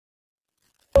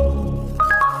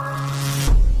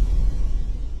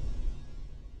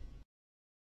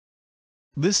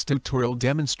This tutorial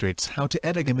demonstrates how to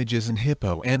edit images in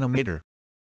Hippo Animator.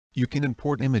 You can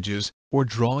import images, or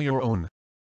draw your own.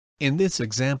 In this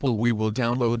example we will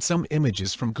download some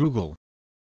images from Google.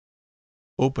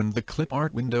 Open the clip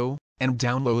art window, and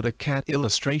download a cat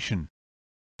illustration.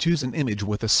 Choose an image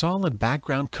with a solid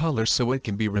background color so it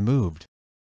can be removed.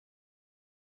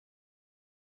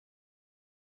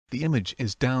 The image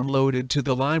is downloaded to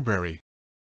the library.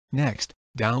 Next,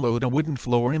 download a wooden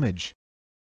floor image.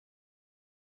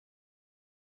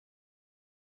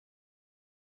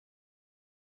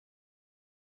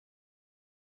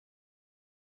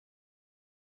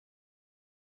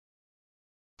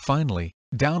 Finally,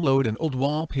 download an old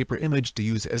wallpaper image to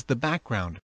use as the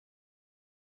background.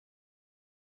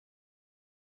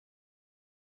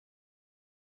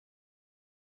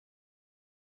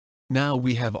 Now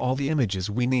we have all the images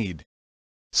we need.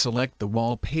 Select the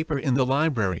wallpaper in the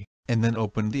library, and then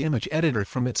open the image editor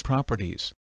from its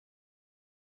properties.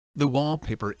 The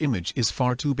wallpaper image is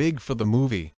far too big for the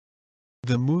movie.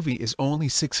 The movie is only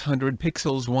 600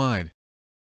 pixels wide.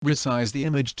 Resize the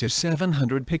image to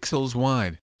 700 pixels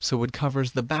wide, so it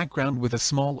covers the background with a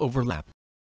small overlap.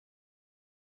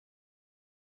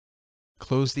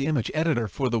 Close the image editor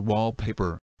for the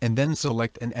wallpaper, and then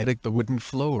select and edit the wooden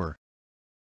floor.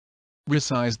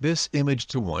 Resize this image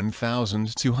to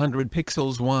 1200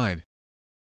 pixels wide.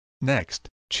 Next,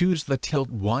 choose the Tilt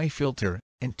Y filter,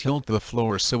 and tilt the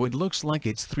floor so it looks like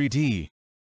it's 3D.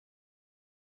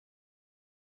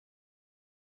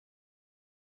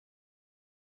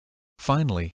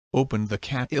 Finally, open the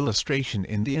cat illustration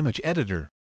in the image editor.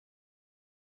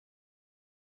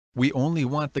 We only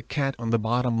want the cat on the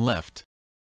bottom left.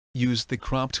 Use the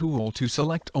crop tool to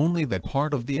select only that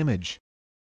part of the image.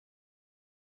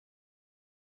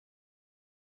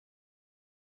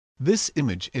 This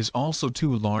image is also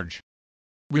too large.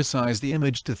 Resize the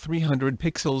image to 300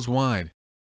 pixels wide.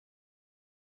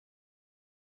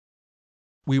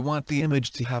 We want the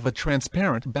image to have a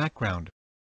transparent background.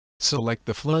 Select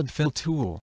the Flood Fill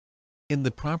tool. In the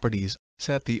properties,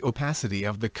 set the opacity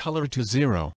of the color to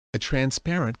 0, a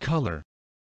transparent color.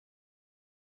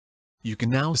 You can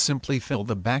now simply fill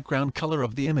the background color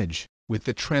of the image with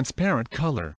the transparent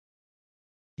color.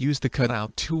 Use the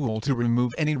Cutout tool to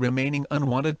remove any remaining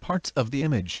unwanted parts of the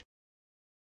image.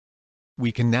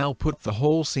 We can now put the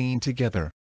whole scene together.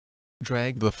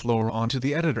 Drag the floor onto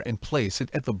the editor and place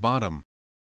it at the bottom.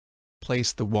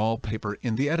 Place the wallpaper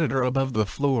in the editor above the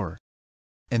floor.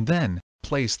 And then,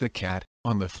 place the cat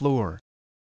on the floor.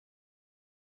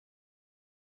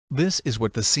 This is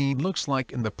what the scene looks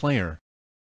like in the player.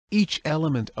 Each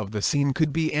element of the scene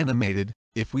could be animated,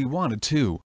 if we wanted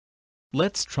to.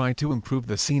 Let's try to improve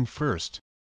the scene first.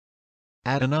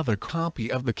 Add another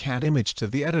copy of the cat image to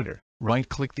the editor.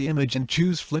 Right-click the image and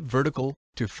choose Flip Vertical,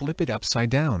 to flip it upside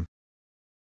down.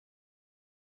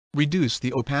 Reduce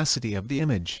the opacity of the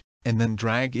image, and then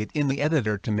drag it in the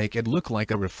editor to make it look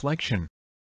like a reflection.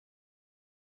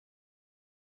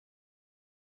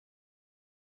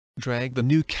 Drag the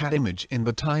new cat image in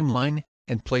the timeline,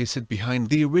 and place it behind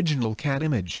the original cat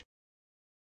image.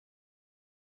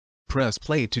 Press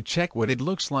play to check what it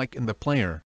looks like in the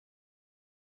player.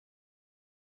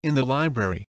 In the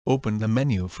library, open the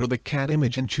menu for the cat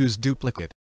image and choose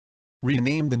Duplicate.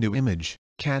 Rename the new image,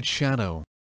 Cat Shadow.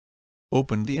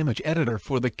 Open the image editor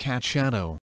for the cat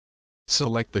shadow.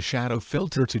 Select the shadow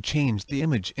filter to change the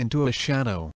image into a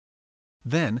shadow.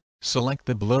 Then, select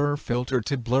the blur filter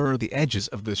to blur the edges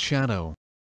of the shadow.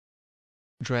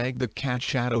 Drag the cat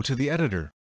shadow to the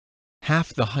editor.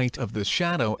 Half the height of the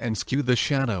shadow and skew the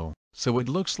shadow, so it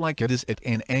looks like it is at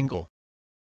an angle.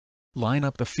 Line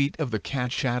up the feet of the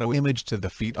cat shadow image to the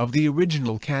feet of the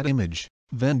original cat image,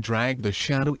 then drag the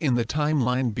shadow in the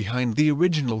timeline behind the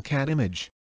original cat image.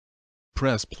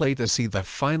 Press play to see the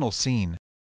final scene.